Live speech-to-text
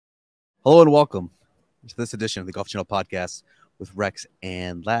Hello and welcome to this edition of the Golf Channel podcast with Rex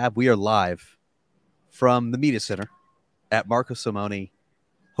and Lav. We are live from the Media Center at Marco Simone,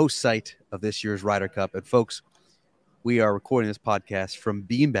 host site of this year's Ryder Cup. And folks, we are recording this podcast from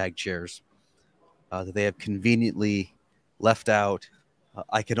beanbag chairs that they have conveniently left out.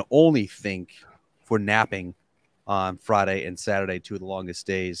 I can only think for napping on Friday and Saturday, two of the longest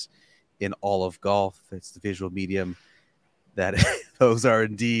days in all of golf. It's the visual medium that those are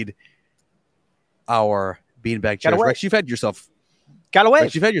indeed our beanbag chairs. Rex, you've had yourself. Got away.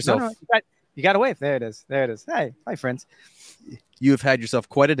 Rex, you've had yourself. No, you got away. There it is. There it is. Hey, hi, friends. You have had yourself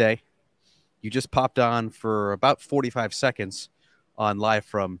quite a day. You just popped on for about 45 seconds on live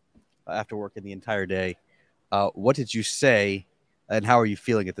from after working the entire day. What did you say, and how are you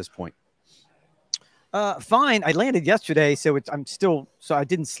feeling at this point? Fine. I landed yesterday, so I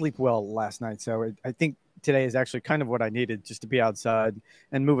didn't sleep well last night. So I think today is actually kind of what I needed, just to be outside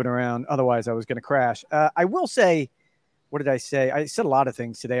and moving around. Otherwise, I was going to crash. I will say, what did I say? I said a lot of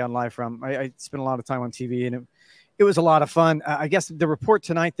things today on live from. I spent a lot of time on TV, and it was a lot of fun. I guess the report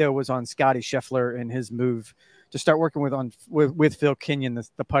tonight, though, was on Scotty Scheffler and his move to start working with Phil Kenyon,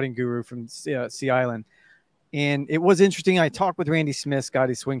 the putting guru from Sea Island. And it was interesting. I talked with Randy Smith,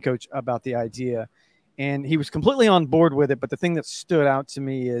 Scotty's swing coach, about the idea, and he was completely on board with it. But the thing that stood out to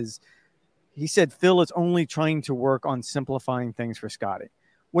me is he said Phil is only trying to work on simplifying things for Scotty,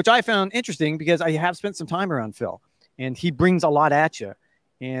 which I found interesting because I have spent some time around Phil, and he brings a lot at you.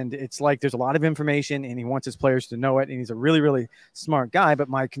 And it's like there's a lot of information, and he wants his players to know it, and he's a really, really smart guy. But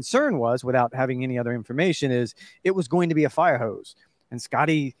my concern was, without having any other information, is it was going to be a fire hose. And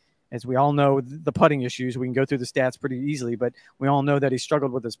Scotty, as we all know, the putting issues, we can go through the stats pretty easily, but we all know that he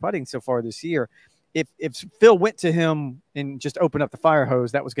struggled with his putting so far this year. If Phil went to him and just opened up the fire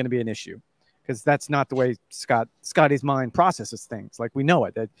hose, that was going to be an issue, because that's not the way Scotty's mind processes things. Like, we know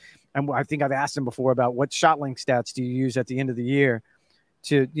it. And I think I've asked him before about what shot link stats do you use at the end of the year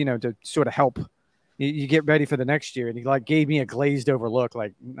to sort of help you get ready for the next year. And he gave me a glazed over look,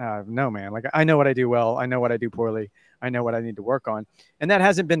 like, no, man, like, I know what I do well. I know what I do poorly. I know what I need to work on. And that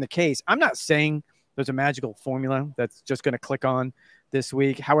hasn't been the case. I'm not saying there's a magical formula that's just going to click on this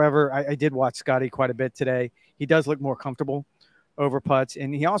week. However, I did watch Scotty quite a bit today. He does look more comfortable over putts,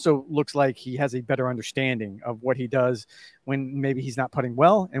 and he also looks like he has a better understanding of what he does when maybe he's not putting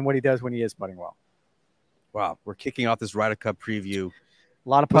well and what he does when he is putting well. Wow, we're kicking off this Ryder Cup preview. A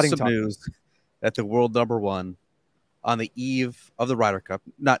lot of putting some news at the world #1 on the eve of the Ryder Cup.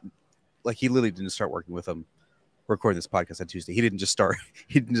 Not like he literally didn't start working with him. Recording this podcast on Tuesday. He didn't just start.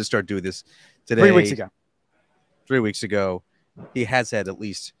 He didn't just start doing this today. 3 weeks ago. 3 weeks ago, he has had at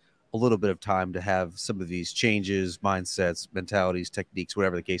least a little bit of time to have some of these changes, mindsets, mentalities, techniques,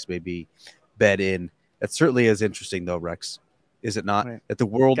 whatever the case may be, bed in. That certainly is interesting, though, Rex, is it not? Right. At the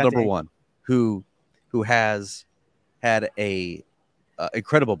world #1, who has had a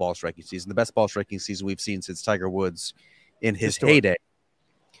incredible ball striking season, the best ball striking season we've seen since Tiger Woods in his heyday,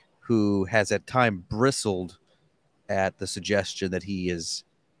 who has at time bristled at the suggestion that he is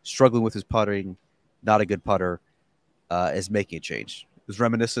struggling with his putting, not a good putter, is making a change. It was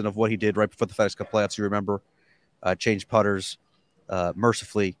reminiscent of what he did right before the FedEx Cup playoffs. You remember, changed putters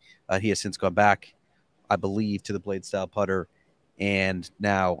mercifully. He has since gone back, I believe, to the blade style putter, and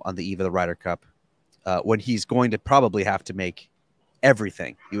now on the eve of the Ryder Cup, when he's going to probably have to make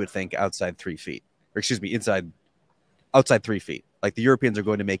everything, you would think, outside 3 feet, or excuse me, outside 3 feet. Like, the Europeans are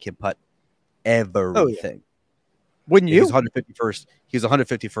going to make him putt everything. Oh, yeah. Wouldn't you? He's 151st. He's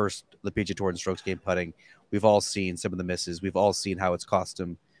 151st the PGA Tour in strokes gained putting. We've all seen some of the misses. We've all seen how it's cost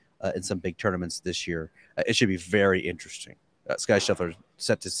him in some big tournaments this year. It should be very interesting. Scotty Scheffler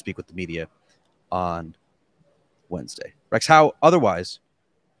set to speak with the media on Wednesday. Rex, how otherwise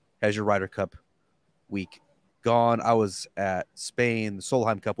has your Ryder Cup week gone? I was at Spain, the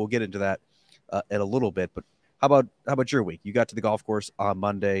Solheim Cup. We'll get into that in a little bit. But how about your week? You got to the golf course on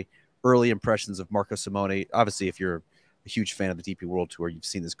Monday. Early impressions of Marco Simone. Obviously, if you're a huge fan of the DP World Tour, you've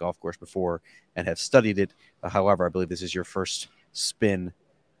seen this golf course before and have studied it. However, I believe this is your first spin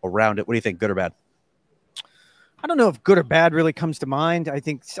around it. What do you think, good or bad? I don't know if good or bad really comes to mind. I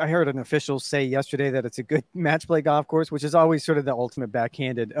think I heard an official say yesterday that it's a good match play golf course, which is always sort of the ultimate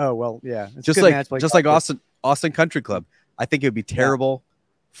backhanded. Oh, well, yeah. It's just like Austin Country Club. I think it would be terrible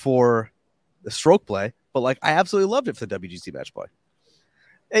for the stroke play, but like, I absolutely loved it for the WGC match play.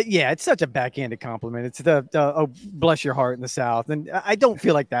 Yeah, it's such a backhanded compliment. It's the oh, bless your heart in the South. And I don't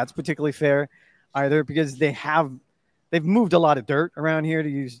feel like that's particularly fair either, because they've moved a lot of dirt around here, to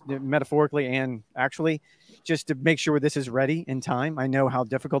use metaphorically and actually, just to make sure this is ready in time. I know how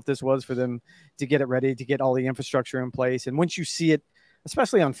difficult this was for them to get it ready, to get all the infrastructure in place. And once you see it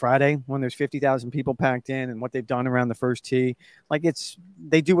especially on Friday when there's 50,000 people packed in, and what they've done around the first tee. Like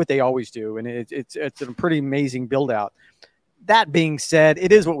they do what they always do, and it's a pretty amazing build out. That being said,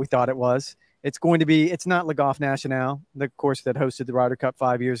 it is what we thought it was. It's not Le Golf National, the course that hosted the Ryder Cup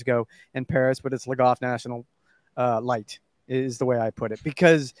 5 years ago in Paris, but it's Le Golf National Light is the way I put it,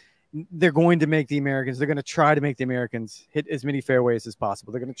 because they're going to try to make the Americans hit as many fairways as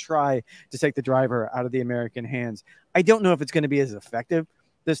possible. They're going to try to take the driver out of the American hands. I don't know if it's going to be as effective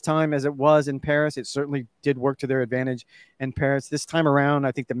this time as it was in Paris. It certainly did work to their advantage in Paris. This time around,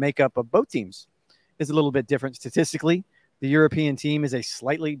 I think the makeup of both teams is a little bit different statistically. The European team is a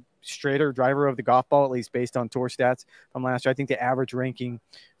slightly straighter driver of the golf ball, at least based on tour stats from last year. I think the average ranking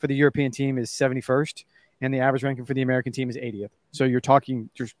for the European team is 71st. And the average ranking for the American team is 80th. So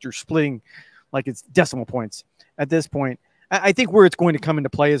you're splitting like it's decimal points at this point. I think where it's going to come into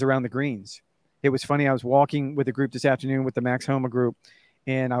play is around the greens. It was funny. I was walking with a group this afternoon with the Max Homa group,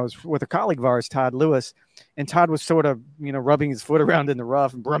 and I was with a colleague of ours, Todd Lewis, and Todd was sort of, rubbing his foot around in the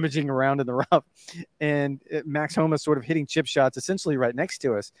rough and brummaging around in the rough. And Max Homa sort of hitting chip shots essentially right next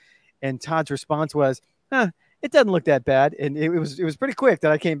to us. And Todd's response was, it doesn't look that bad. And it was pretty quick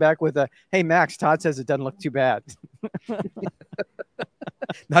that I came back with hey, Max, Todd says it doesn't look too bad.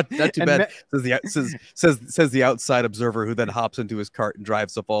 not too bad. Says the outside observer, who then hops into his cart and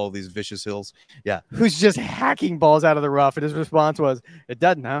drives up all these vicious hills. Yeah. Who's just hacking balls out of the rough. And his response was, it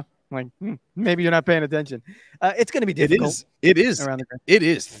doesn't, huh? I'm like, maybe you're not paying attention. It's going to be difficult. It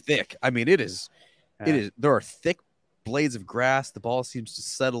is thick. I mean, it is. There are thick blades of grass. The ball seems to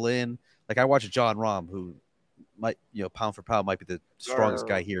settle in. Like, I watch John Rahm, who might, pound for pound, might be the strongest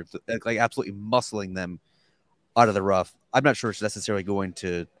guy here, like absolutely muscling them out of the rough. I'm not sure it's necessarily going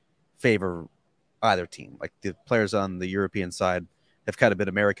to favor either team. Like, the players on the European side have kind of been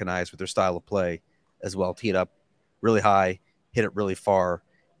Americanized with their style of play as well. Tee it up really high, hit it really far,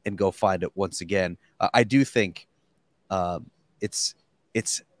 and go find it once again. I do think it's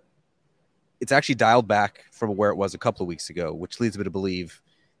actually dialed back from where it was a couple of weeks ago, which leads me to believe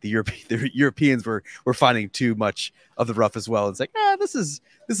the Europeans were finding too much of the rough as well. It's like, this is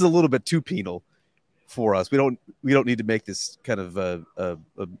a little bit too penal for us. We don't need to make this kind of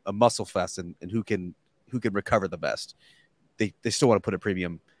a muscle fest and who can recover the best. They still want to put a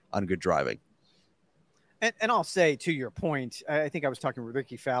premium on good driving. And I'll say, to your point, I think I was talking with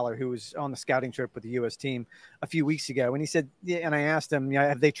Ricky Fowler, who was on the scouting trip with the U.S. team a few weeks ago, and he said, and I asked him,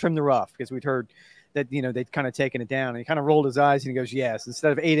 have they trimmed the rough? Because we'd heard that, they'd kind of taken it down. And he kind of rolled his eyes and he goes, yes,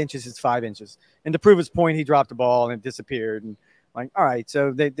 instead of 8 inches, it's 5 inches. And to prove his point, he dropped the ball and it disappeared. And like, all right,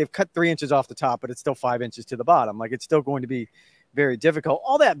 so they've cut 3 inches off the top, but it's still 5 inches to the bottom. Like, it's still going to be very difficult.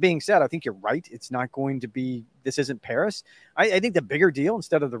 All that being said, I think you're right. It's not going to be, this isn't Paris. I think the bigger deal,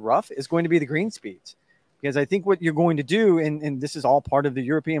 instead of the rough, is going to be the green speeds. Because I think what you're going to do, and this is all part of the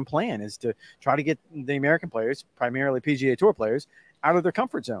European plan, is to try to get the American players, primarily PGA Tour players, out of their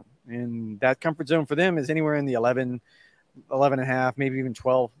comfort zone. And that comfort zone for them is anywhere in the 11 and a half, maybe even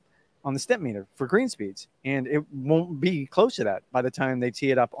 12 on the step meter for green speeds. And it won't be close to that by the time they tee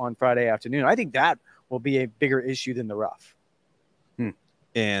it up on Friday afternoon. I think that will be a bigger issue than the rough.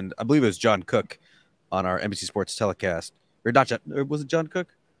 And I believe it was John Cook on our NBC Sports telecast. Or not John, or was it John Cook?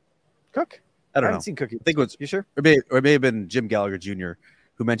 Cook? I don't know. Seen Cookie. I think it was. You sure? Or it may have been Jim Gallagher Jr.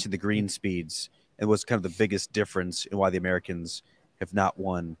 who mentioned the green speeds and was kind of the biggest difference in why the Americans have not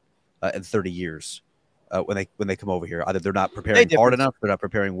won in 30 years when they come over here. Either they're not preparing hard enough, they're not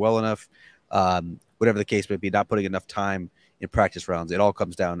preparing well enough, whatever the case may be, not putting enough time in practice rounds. It all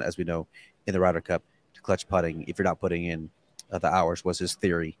comes down, as we know, in the Ryder Cup to clutch putting. If you're not putting in the hours, was his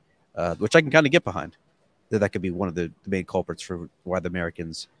theory, which I can kind of get behind. That could be one of the main culprits for why the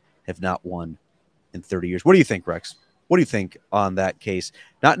Americans have not won in 30 years. What do you think, Rex? What do you think on that case?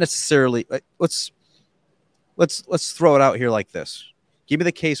 Not necessarily. Let's throw it out here like this. Give me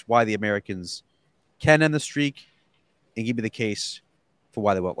the case why the Americans can end the streak, and give me the case for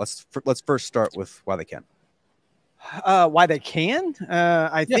why they won't. Let's first start with why they can. Why they can?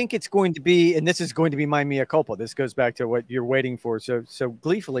 I think it's going to be, and this is going to be my mea culpa. This goes back to what you're waiting for. So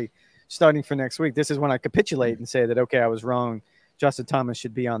gleefully, starting for next week, this is when I capitulate and say that, okay, I was wrong. Justin Thomas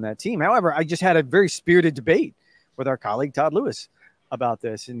should be on that team. However, I just had a very spirited debate with our colleague Todd Lewis about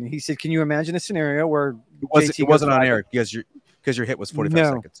this, and he said, "Can you imagine a scenario where it wasn't on air because your hit was 45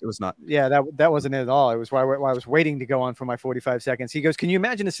 seconds? It was not. Yeah, that wasn't it at all. It was why I was waiting to go on for my 45 seconds. He goes, "Can you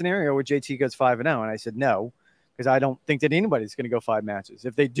imagine a scenario where JT goes 5-0?" And I said, "No, because I don't think that anybody's going to go 5 matches.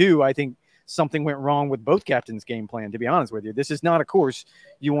 If they do, I think something went wrong with both captains' game plan, to be honest with you. This is not a course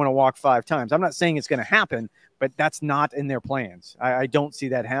you want to walk 5 times. I'm not saying it's going to happen, but that's not in their plans. I don't see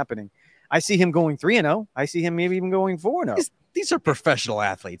that happening. I see him going 3-0. I see him maybe even going 4-0. these are professional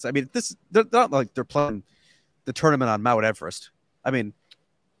athletes. I mean, they're not like they're playing the tournament on Mount Everest. I mean,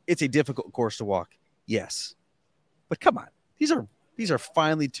 it's a difficult course to walk, yes, but come on, these are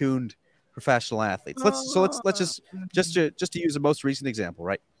finely tuned professional athletes. Let's just to use the most recent example,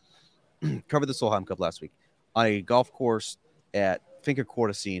 right? Covered the Solheim Cup last week on a golf course at Finca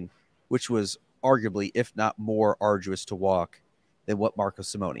Cortesine, which was arguably, if not more, arduous to walk than what Marco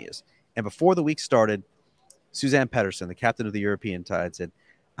Simone is. And before the week started, Suzanne Pedersen, the captain of the European Tide, said,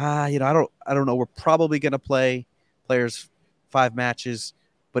 I don't know. We're probably going to play players 5 matches,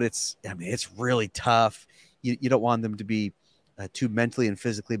 but it's really tough. You don't want them to be too mentally and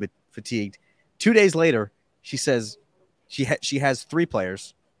physically fatigued. 2 days later, she says she has 3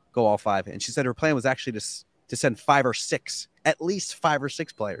 players go all 5, and she said her plan was actually to send 5 or 6, at least 5 or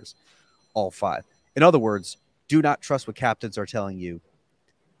 6 players, all 5. In other words, do not trust what captains are telling you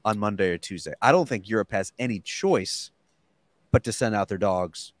on Monday or Tuesday. I don't think Europe has any choice but to send out their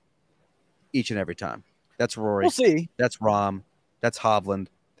dogs each and every time. That's Rory. We'll see. That's Rahm. That's Hovland.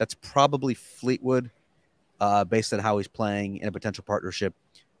 That's probably Fleetwood, based on how he's playing in a potential partnership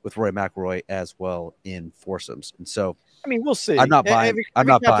with Rory McIlroy as well in foursomes. And so, I mean, we'll see. I'm not buying. I'm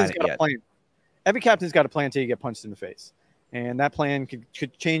not buying it yet. Every captain's got a plan until you get punched in the face, and that plan could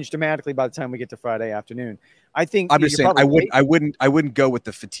change dramatically by the time we get to Friday afternoon. I think I'm just saying I wouldn't go with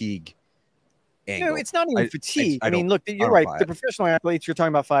the fatigue angle. No, it's not even fatigue. I mean, look, you're right. The professional athletes, you're talking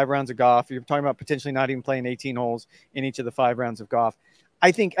about 5 rounds of golf. You're talking about potentially not even playing 18 holes in each of the 5 rounds of golf.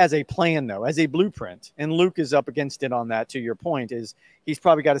 I think as a plan, though, as a blueprint, and Luke is up against it on that, to your point, is he's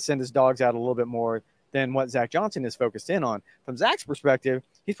probably got to send his dogs out a little bit more than what Zach Johnson is focused in on. From Zach's perspective,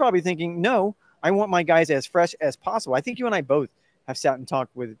 he's probably thinking, no, I want my guys as fresh as possible. I think you and I both have sat and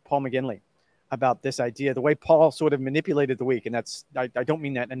talked with Paul McGinley about this idea, the way Paul sort of manipulated the week. And that's, I don't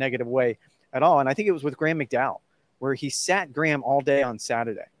mean that in a negative way at all. And I think it was with Graham McDowell, where he sat Graham all day on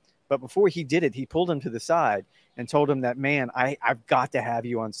Saturday. But before he did it, he pulled him to the side and told him that, man, I've got to have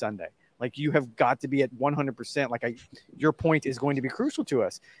you on Sunday. Like, you have got to be at 100%. Like, your point is going to be crucial to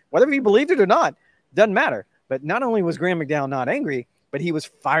us. Whether he believed it or not, doesn't matter. But not only was Graham McDowell not angry, but he was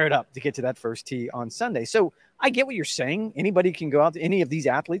fired up to get to that first tee on Sunday. So I get what you're saying. Anybody can go out, any of these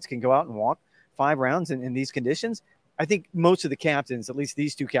athletes can go out and walk 5 rounds in these conditions. I think most of the captains, at least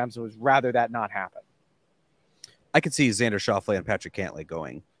these 2 captains, would rather that not happen. I could see Xander Schauffele and Patrick Cantlay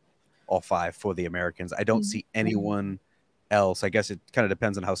going all 5 for the Americans. I don't see anyone else. I guess it kind of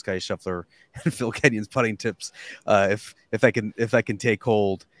depends on how Sky Scheffler and Phil Kenyon's putting tips. If I can take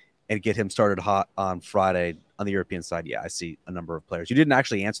hold and get him started hot on Friday on the European side, yeah, I see a number of players. You didn't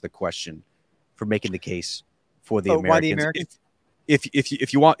actually answer the question for making the case for the Americans. Why the Americans?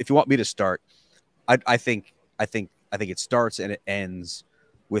 If you want me to start, I think it starts and it ends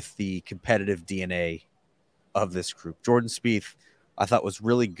with the competitive DNA of this group. Jordan Spieth, I thought, was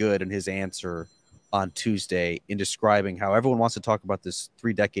really good in his answer on Tuesday in describing how everyone wants to talk about this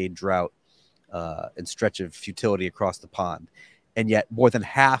 3-decade drought and stretch of futility across the pond. And yet more than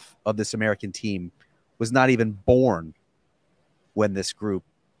half of this American team was not even born when this group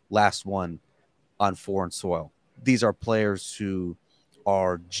last won on foreign soil. These are players who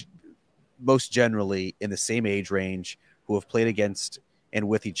are most generally in the same age range, who have played against and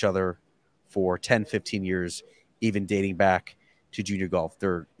with each other for 10, 15 years, even dating back to junior golf.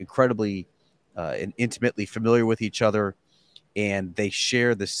 They're incredibly and intimately familiar with each other, and they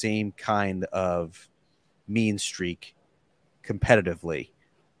share the same kind of mean streak competitively,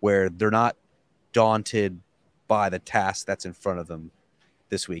 where they're not daunted by the task that's in front of them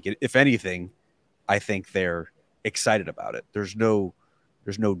this week. If anything, I think they're excited about it. There's no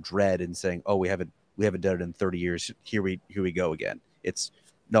dread in saying, oh, we haven't done it in 30 years. Here we go again. It's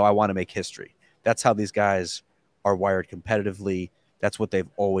no, I want to make history. That's how these guys are wired competitively. That's what they've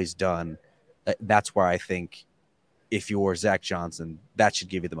always done. That's where I think if you're Zach Johnson, that should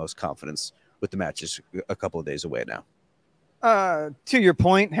give you the most confidence with the matches a couple of days away now. To your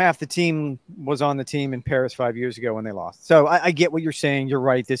point, half the team was on the team in Paris 5 years ago when they lost. So I get what you're saying. You're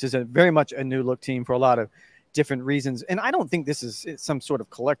right. This is very much a new look team for a lot of different reasons. And I don't think this is some sort of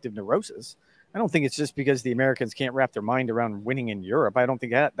collective neurosis. I don't think it's just because the Americans can't wrap their mind around winning in Europe. I don't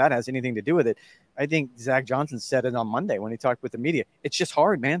think that has anything to do with it. I think Zach Johnson said it on Monday when he talked with the media. It's just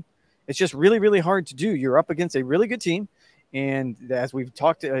hard, man. It's just really, really hard to do. You're up against a really good team. And as we've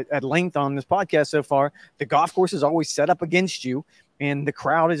talked at length on this podcast so far, the golf course is always set up against you, and the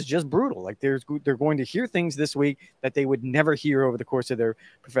crowd is just brutal. Like they're going to hear things this week that they would never hear over the course of their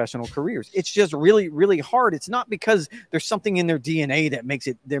professional careers. It's just really, really hard. It's not because there's something in their DNA that makes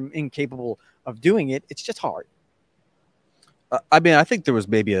them incapable of doing it. It's just hard. I mean, I think there was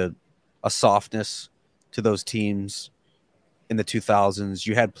maybe a softness to those teams in the 2000s.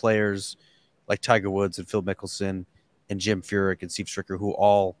 You had players like Tiger Woods and Phil Mickelson and Jim Furyk and Steve Stricker, who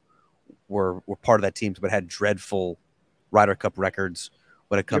all were part of that team, but had dreadful Ryder Cup records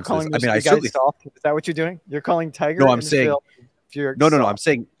when it comes to this. I mean, I certainly soft. Is that what you're doing? You're calling Tiger? No, I'm saying Furyk no. soft.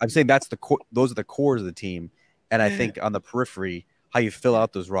 I'm saying that's those are the cores of the team, and I think on the periphery, how you fill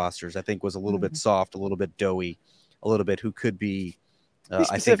out those rosters, I think was a little bit soft, a little bit doughy, a little bit who could be,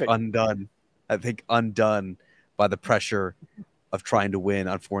 I think undone. I think undone by the pressure of trying to win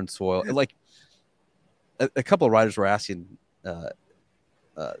on foreign soil. Like a couple of writers were asking the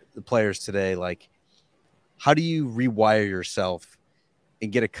players today, like, how do you rewire yourself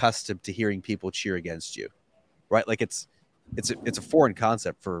and get accustomed to hearing people cheer against you, right? Like it's a foreign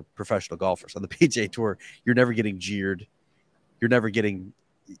concept for professional golfers on the PGA Tour. You're never getting jeered. You're never getting,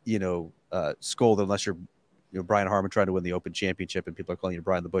 scolded unless you're, Brian Harmon trying to win the Open Championship and people are calling you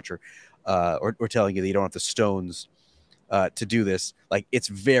Brian the Butcher, or telling you that you don't have the stones to do this. Like, it's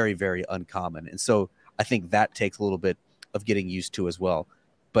very, very uncommon. And so I think that takes a little bit of getting used to as well.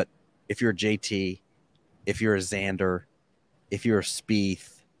 But if you're a JT, if you're a Xander, if you're a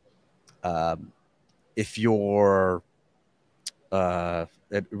Spieth, if you're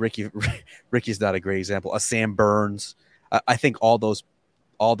Ricky's not a great example, a Sam Burns, I think all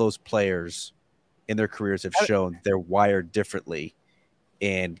those players in their careers have shown they're wired differently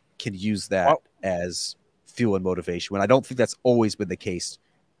and can use that as fuel and motivation, when I don't think that's always been the case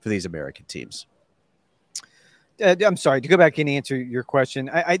for these American teams. I'm sorry, to go back and answer your question.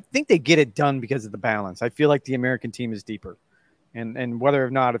 I think they get it done because of the balance. I feel like the American team is deeper, and whether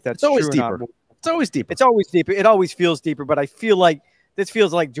or not, if that's true or not, it's always deeper. It's always deeper. It always feels deeper, but I feel like this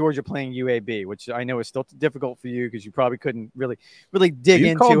feels like Georgia playing UAB, which I know is still difficult for you because you probably couldn't really dig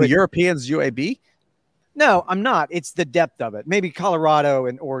into call it. The Europeans UAB? No, I'm not. It's the depth of it. Maybe Colorado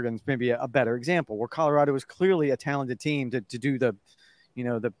and Oregon's maybe a better example, where Colorado is clearly a talented team to do the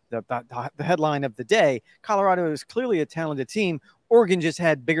headline of the day. Colorado is clearly a talented team. Oregon just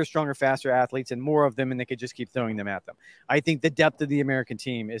had bigger, stronger, faster athletes and more of them, and they could just keep throwing them at them. I think the depth of the American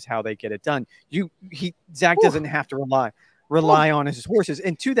team is how they get it done. Zach doesn't have to rely on his horses.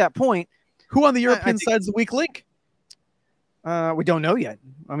 And to that point, who on the European side is the weak link? We don't know yet.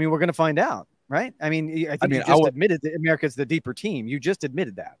 I mean, we're going to find out, right? I mean, you just admitted that America's the deeper team. You just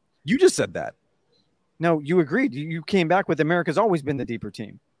admitted that. You just said that. No, you agreed. You came back with America's always been the deeper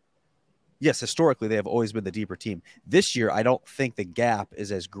team. Yes, historically, they have always been the deeper team. This year, I don't think the gap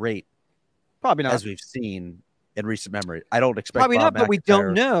is as great probably not as we've seen in recent memory. I don't expect probably Bob not, but we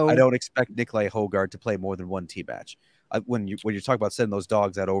don't know. I don't expect Nicolai Hogard to play more than one tee match. When you talk about sending those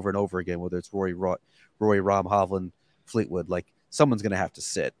dogs out over and over again, whether it's Rory, Rahm, Hovland, Fleetwood, like, someone's going to have to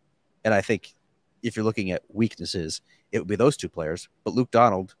sit. And I think if you're looking at weaknesses, it would be those two players. But Luke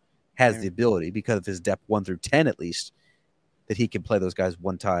Donald has the ability, because of his depth 1 through 10 at least, that he can play those guys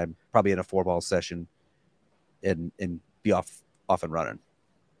one time, probably in a 4-ball session, and be off and running.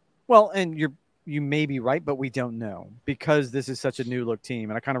 Well, and you may be right, but we don't know, because this is such a new look team.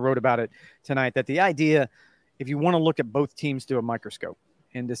 And I kind of wrote about it tonight, that the idea, if you want to look at both teams through a microscope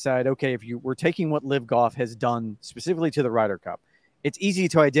and decide, okay, if we're taking what Live Golf has done specifically to the Ryder Cup, it's easy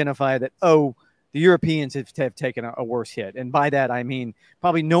to identify that, the Europeans have taken a worse hit. And by that, I mean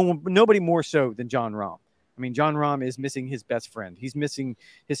probably nobody more so than Jon Rahm. I mean, Jon Rahm is missing his best friend. He's missing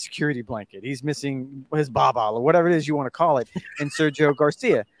his security blanket. He's missing his baba, or whatever it is you want to call it, and Sergio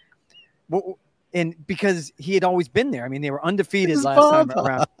Garcia. And because he had always been there. I mean, they were undefeated last time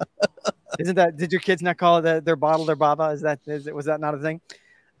around. Isn't that? Did your kids not call it their bottle, their baba? Was that not a thing?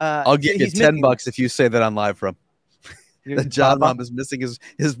 I'll give you $10 if you say that on Live From. That Jon Rahm is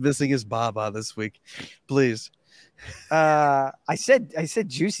missing his baba this week, please. I said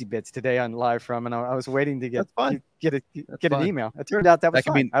juicy bits today on Live From, and I was waiting to get an email. It turned out that was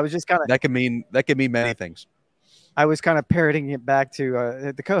fine. I was just kind of that can mean many things. I was kind of parroting it back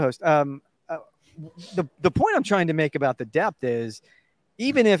to the co-host. The point I'm trying to make about the depth is,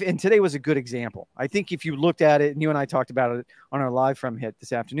 even if, and today was a good example, I think if you looked at it, and you and I talked about it on our Live From hit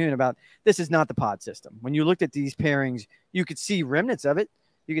this afternoon, about this is not the pod system. When you looked at these pairings, you could see remnants of it.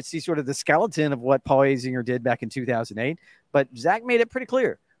 You could see sort of the skeleton of what Paul Azinger did back in 2008. But Zach made it pretty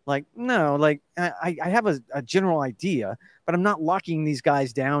clear. Like, no, like I have a general idea, but I'm not locking these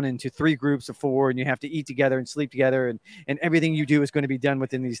guys down into 3 groups of 4, and you have to eat together and sleep together, and everything you do is going to be done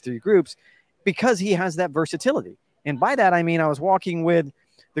within these 3 groups, because he has that versatility. And by that, I mean, I was walking with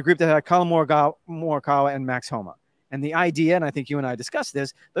the group that had Colin Morikawa and Max Homa. And the idea, and I think you and I discussed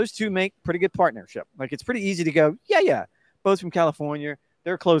this, those two make pretty good partnership. Like, it's pretty easy to go, yeah, both from California.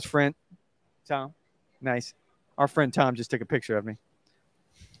 They're a close friend. Tom, nice. Our friend Tom just took a picture of me.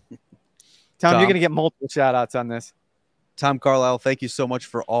 Tom, you're going to get multiple shout-outs on this. Tom Carlisle, thank you so much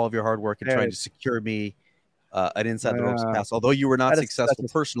for all of your hard work in trying to secure me an inside the ropes pass. Although you were not successful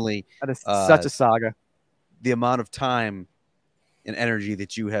personally, that is such a saga. The amount of time and energy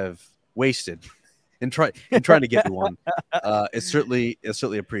that you have wasted in trying to get me one is certainly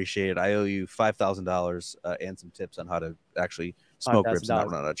appreciated. I owe you $5,000 and some tips on how to actually smoke ribs and not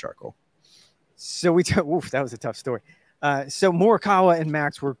run out of charcoal. So that was a tough story. So Morikawa and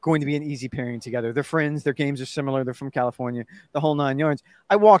Max were going to be an easy pairing together. They're friends. Their games are similar. They're from California, the whole 9 yards.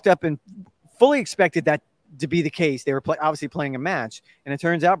 I walked up and fully expected that to be the case. They were obviously playing a match, and it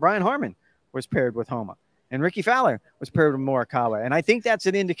turns out Brian Harman was paired with Homa, and Ricky Fowler was paired with Morikawa. And I think that's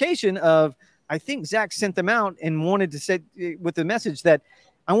an indication of, I think Zach sent them out and wanted to say with the message that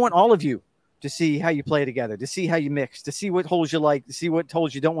I want all of you to see how you play together, to see how you mix, to see what holes you like, to see what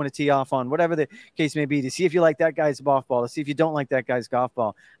holes you don't want to tee off on, whatever the case may be, to see if you like that guy's golf ball, to see if you don't like that guy's golf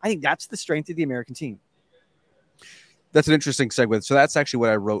ball. I think that's the strength of the American team. That's an interesting segue. So that's actually what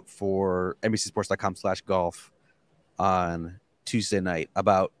I wrote for NBCSports.com/golf on Tuesday night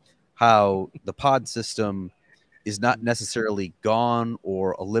about how the pod system is not necessarily gone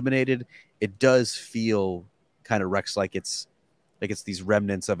or eliminated. It does feel kind of, Rex, like it's these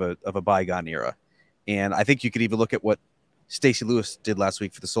remnants of a bygone era. And I think you could even look at what Stacey Lewis did last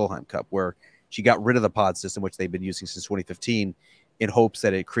week for the Solheim Cup, where she got rid of the pod system, which they've been using since 2015, in hopes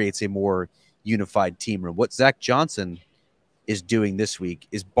that it creates a more unified team room. What Zach Johnson is doing this week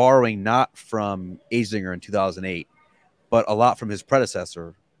is borrowing not from Azinger in 2008, but a lot from his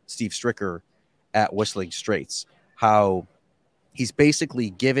predecessor, Steve Stricker, at Whistling Straits, how he's basically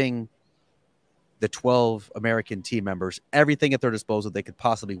giving the 12 American team members everything at their disposal they could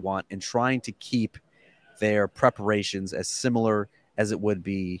possibly want, and trying to keep their preparations as similar as it would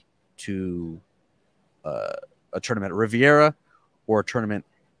be to a tournament at Riviera or a tournament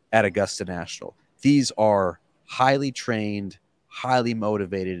at Augusta National. These are highly trained, highly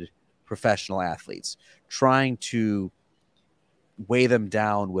motivated professional athletes, trying to weigh them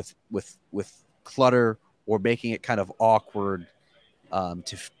down with clutter or making it kind of awkward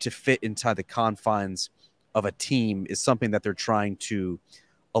to fit inside the confines of a team is something that they're trying to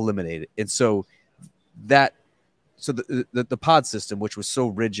eliminate. And so the pod system, which was so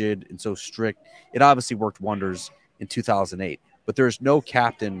rigid and so strict, it obviously worked wonders in 2008, but there's no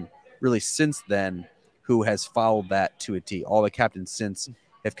captain really since then who has followed that to a T. All the captains since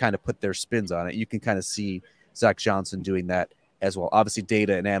have kind of put their spins on it. You can kind of see Zach Johnson doing that as well. Obviously,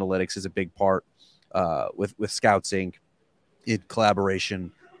 data and analytics is a big part with Scouts Inc. in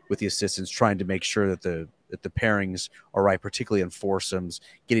collaboration with the assistants, trying to make sure that the pairings are right, particularly in foursomes,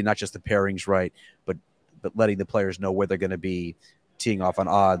 getting not just the pairings right, but letting the players know where they're going to be teeing off on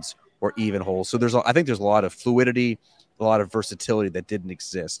odds or even holes. So I think there's a lot of fluidity, a lot of versatility that didn't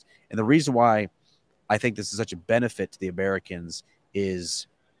exist. And the reason why I think this is such a benefit to the Americans is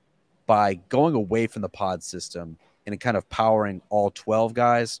by going away from the pod system and kind of powering all 12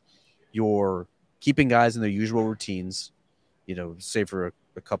 guys, you're keeping guys in their usual routines, save for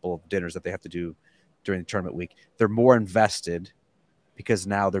a couple of dinners that they have to do during the tournament week. They're more invested because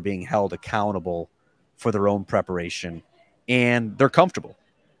now they're being held accountable for their own preparation, and they're comfortable,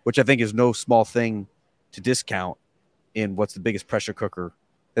 which I think is no small thing to discount in what's the biggest pressure cooker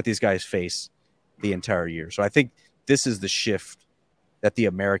that these guys face the entire year. So I think this is the shift that the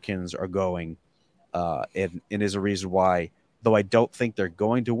Americans are going, and is a reason why, though I don't think they're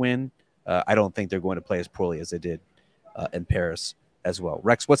going to win, I don't think they're going to play as poorly as they did in Paris as well.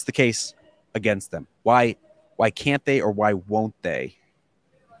 Rex, what's the case against them? Why can't they, or why won't they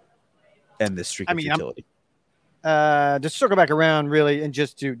end this streak of futility? Just circle back around really, and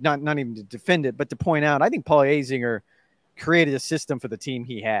just to not even to defend it, but to point out, I think Paul Azinger created a system for the team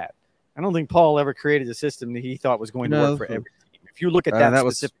he had. I don't think Paul ever created a system that he thought was going to work for every team. If you look at that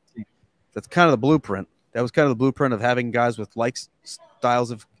specific team, that's kind of the blueprint. That was kind of the blueprint of having guys with like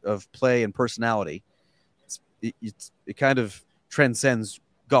styles of play and personality. It kind of transcends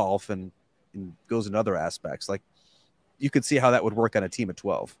golf and goes in other aspects. Like, you could see how that would work on a team of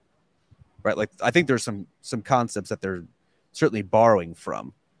 12, right? Like, I think there's some concepts that they're certainly borrowing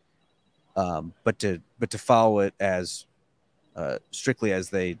from, but to follow it as strictly as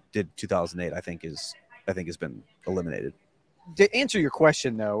they did 2008, I think has been eliminated. To answer your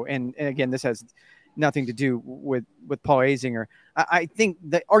question, though, and again, this has nothing to do with Paul Azinger. I think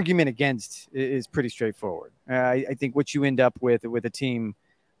the argument against is pretty straightforward. I think what you end up with a team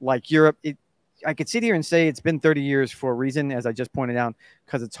like Europe, I could sit here and say it's been 30 years for a reason, as I just pointed out,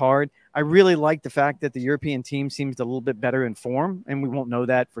 because it's hard. I really like the fact that the European team seems a little bit better in form, and we won't know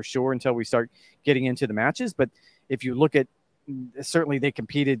that for sure until we start getting into the matches. But if you look at, certainly they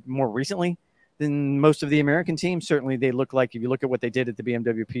competed more recently than most of the American teams. Certainly they look like, if you look at what they did at the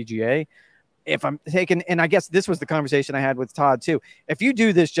BMW PGA, if I'm taking, and I guess this was the conversation I had with Todd too. If you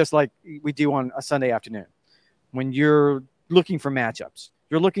do this just like we do on a Sunday afternoon, when you're looking for matchups,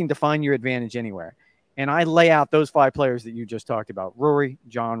 you're looking to find your advantage anywhere. And I lay out those 5 players that you just talked about: Rory,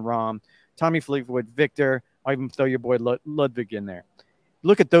 John Rahm, Tommy Fleetwood, Victor. I'll even throw your boy Ludwig in there.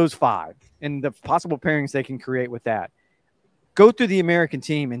 Look at those 5 and the possible pairings they can create with that. Go through the American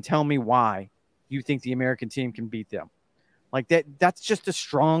team and tell me why you think the American team can beat them. Like that's just a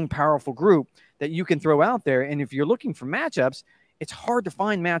strong, powerful group that you can throw out there. And if you're looking for matchups, it's hard to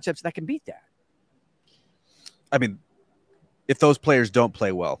find matchups that can beat that. I mean, if those players don't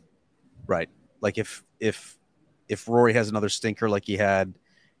play well, right? Like if Rory has another stinker like he had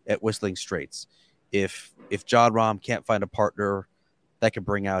at Whistling Straits, if John Rahm can't find a partner that can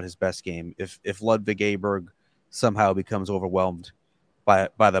bring out his best game, if Ludwig Aberg somehow becomes overwhelmed by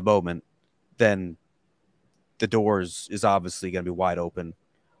the moment, then the doors is obviously going to be wide open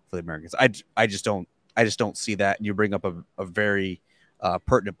for the Americans. I just don't see that. And you bring up a very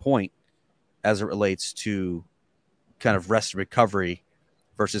pertinent point as it relates to kind of rest and recovery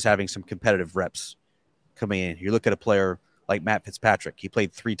versus having some competitive reps coming in. You look at a player like Matt Fitzpatrick. He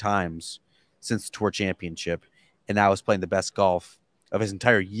played 3 times since the Tour Championship, and now is playing the best golf of his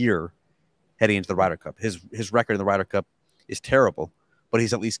entire year heading into the Ryder Cup. His record in the Ryder Cup is terrible, but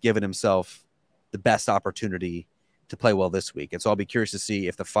he's at least given himself the best opportunity to play well this week. And so I'll be curious to see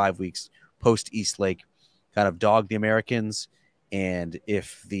if the 5 weeks post East Lake kind of dog the Americans, and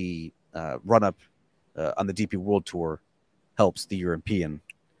if the run-up on the DP World Tour helps the European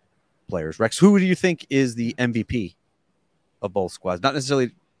players. Rex, who do you think is the MVP of both squads? Not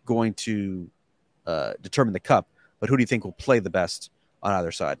necessarily going to determine the cup, but who do you think will play the best on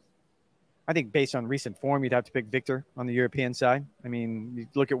either side? I think based on recent form, you'd have to pick Victor on the European side. I mean, you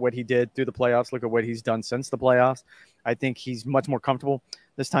look at what he did through the playoffs, look at what he's done since the playoffs. I think he's much more comfortable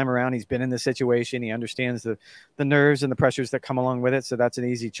this time around. He's been in this situation. He understands the nerves and the pressures that come along with it. So that's an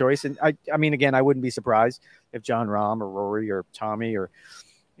easy choice. And I mean, again, I wouldn't be surprised if John Rahm or Rory or Tommy or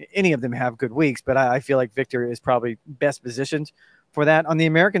any of them have good weeks, but I feel like Victor is probably best positioned for that. On the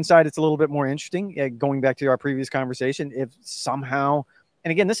American side, it's a little bit more interesting. Going back to our previous conversation, if somehow,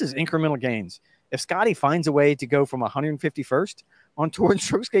 and again, this is incremental gains. If Scotty finds a way to go from 151st on tour in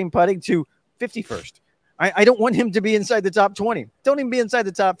strokes gained putting to 51st, I don't want him to be inside the top 20. Don't even be inside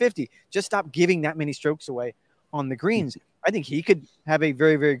the top 50. Just stop giving that many strokes away on the greens. I think he could have a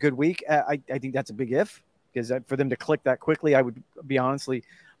very, very good week. I think that's a big if, because for them to click that quickly, I would be honestly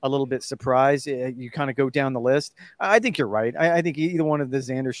a little bit surprised. You kind of go down the list. I think you're right. I think either one of the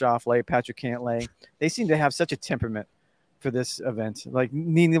Xander Schauffele, Patrick Cantlay, they seem to have such a temperament for this event. Like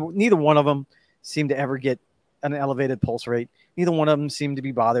neither one of them seem to ever get an elevated pulse rate. Neither one of them seem to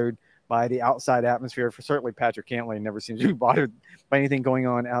be bothered by the outside atmosphere. For certainly Patrick Cantlay never seems to be bothered by anything going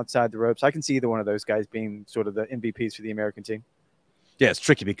on outside the ropes. I can see either one of those guys being sort of the MVPs for the American team. Yeah, it's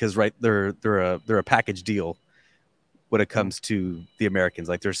tricky because they're a package deal when it comes to the Americans.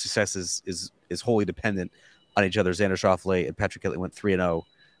 Like their success is wholly dependent on each other. Xander Schauffele and Patrick Cantlay went 3-0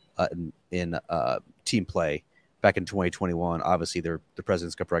 in team play back in 2021. Obviously, the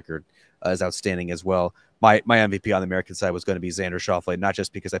President's Cup record is outstanding as well. My MVP on the American side was going to be Xander Schauffele, not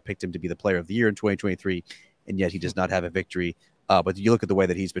just because I picked him to be the player of the year in 2023, and yet he does not have a victory. But you look at the way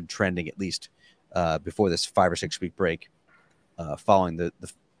that he's been trending, at least before this 5 or 6 week break, following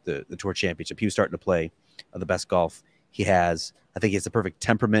the Tour Championship. He was starting to play the best golf he has. I think he has the perfect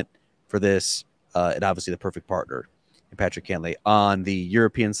temperament for this, and obviously the perfect partner in Patrick Cantlay. On the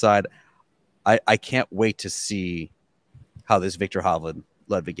European side, I can't wait to see how this Victor Hovland,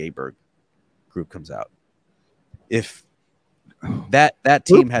 Ludwig Aberg group comes out. If that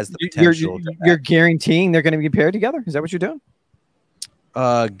team has the potential, you're guaranteeing they're going to be paired together. Is that what you're doing?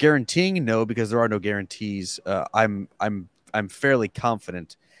 Guaranteeing, no, because there are no guarantees. I'm fairly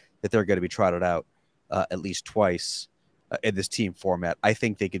confident that they're going to be trotted out at least twice in this team format. I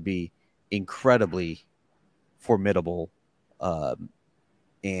think they could be incredibly formidable,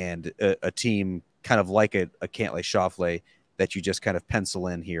 and a team kind of like a Cantlay Schauffele that you just kind of pencil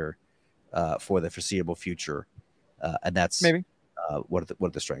in here for the foreseeable future, and that's maybe what are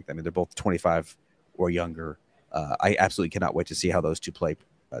the strength. I mean, they're both 25 or younger. I absolutely cannot wait to see how those two play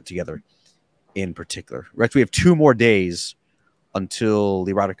together in particular. Rex, we have 2 more days until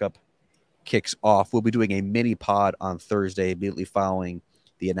the Ryder Cup kicks off. We'll be doing a mini pod on Thursday, immediately following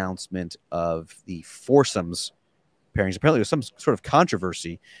the announcement of the foursomes pairings. Apparently, there's some sort of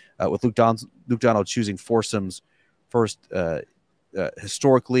controversy with Luke Donald choosing foursomes first.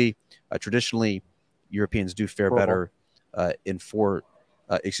 Historically, traditionally, Europeans do fare better in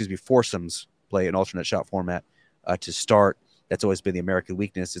foursomes play an alternate shot format to start. That's always been the American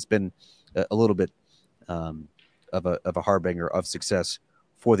weakness. It's been a little bit of a harbinger of success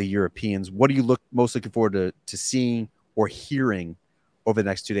for the Europeans. What are you most looking forward to seeing or hearing over the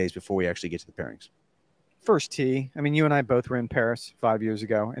next 2 days before we actually get to the pairings? First tee. I mean, you and I both were in Paris 5 years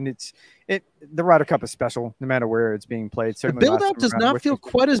ago, and the Ryder Cup is special no matter where it's being played. Certainly the build-up does not feel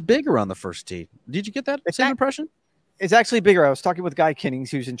quite as big around the first tee. Did you get that same impression? It's actually bigger. I was talking with Guy Kinnings,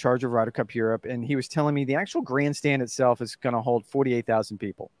 who's in charge of Ryder Cup Europe, and he was telling me the actual grandstand itself is going to hold 48,000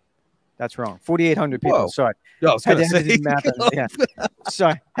 people. That's wrong. 4,800 people. Whoa. Sorry. No, I was going to say. Yeah.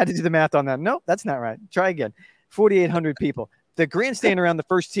 Sorry. Had to do the math on that. No, that's not right. Try again. 4,800 people. The grandstand around the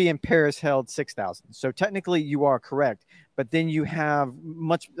first tee in Paris held 6,000. So technically you are correct. But then you have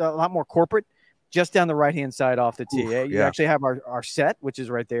a lot more corporate just down the right-hand side off the tee. Oof, you actually have our set, which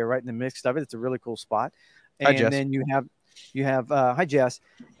is right there, right in the midst of it. It's a really cool spot. And then you have hi, Jess.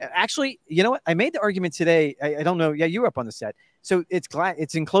 Actually, you know what? I made the argument today. I don't know. Yeah, you were up on the set. So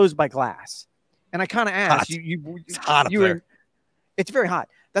it's enclosed by glass. And I kind of asked it's hot up there. It's very hot.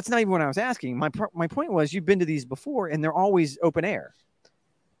 That's not even what I was asking. My point was, you've been to these before and they're always open air.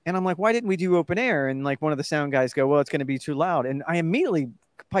 And I'm like, why didn't we do open air? And like one of the sound guys go, well, it's going to be too loud. And I immediately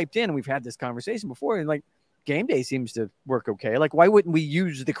piped in, and we've had this conversation before. And like, game day seems to work okay. Like, why wouldn't we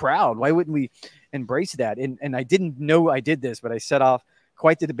use the crowd? Why wouldn't we embrace that? And I didn't know I did this, but I set off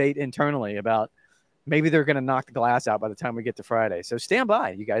quite the debate internally about maybe they're going to knock the glass out by the time we get to Friday. So stand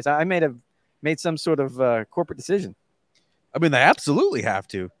by, you guys. I made some sort of corporate decision. I mean, they absolutely have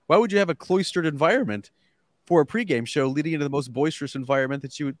to. Why would you have a cloistered environment for a pregame show leading into the most boisterous environment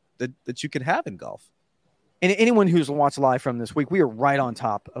that you could have in golf? And anyone who's watched live from this week, we are right on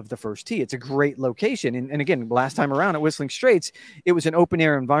top of the first tee. It's a great location. And again, last time around at Whistling Straits, it was an open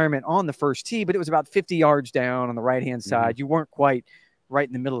air environment on the first tee, but it was about 50 yards down on the right-hand side. You weren't quite right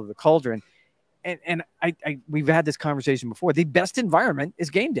in the middle of the cauldron. And we've had this conversation before. The best environment is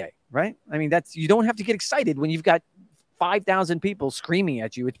game day, right? I mean, you don't have to get excited when you've got 5,000 people screaming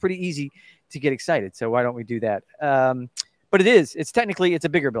at you. It's pretty easy to get excited. So why don't we do that? But it's technically a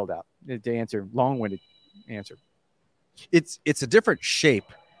bigger build out to answer long-winded answer. It's a different shape.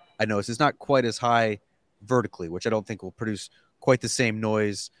 I noticed it's not quite as high vertically, which I don't think will produce quite the same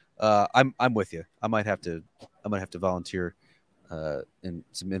noise. I'm with you. I might have to volunteer and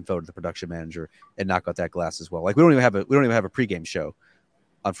some info to the production manager and knock out that glass as well. Like we don't even have a pregame show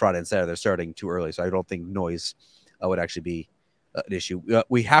on Friday and Saturday. They're starting too early, so I don't think noise would actually be an issue.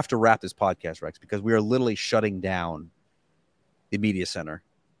 We have to wrap this podcast, Rex, because we are literally shutting down the media center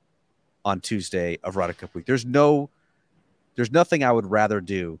on Tuesday of Ryder Cup week. There's nothing I would rather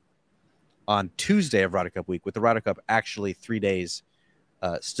do on Tuesday of Ryder Cup week with the Ryder Cup actually 3 days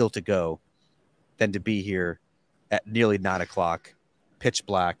still to go than to be here at nearly 9 o'clock, pitch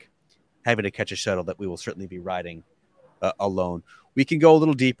black, having to catch a shuttle that we will certainly be riding alone. We can go a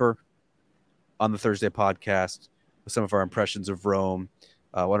little deeper on the Thursday podcast with some of our impressions of Rome.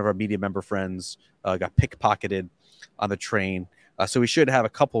 One of our media member friends got pickpocketed on the train. So we should have a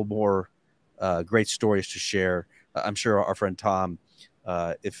couple more great stories to share. I'm sure our friend Tom,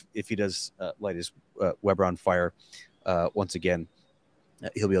 if he does light his Weber on fire once again,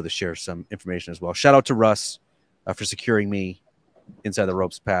 he'll be able to share some information as well. Shout out to Russ for securing me inside the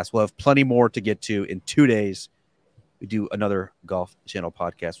ropes pass. We'll have plenty more to get to in 2 days. We do another Golf Channel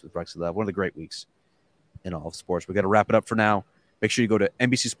podcast with Rex Lav. One of the great weeks in all of sports. We got to wrap it up for now. Make sure you go to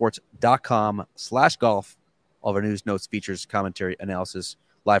NBCSports.com/golf. All of our news, notes, features, commentary, analysis,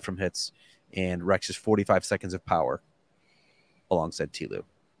 live from hits, and Rex's 45 seconds of power alongside T. Lou.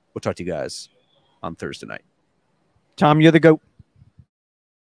 We'll talk to you guys on Thursday night. Tom, you're the GOAT.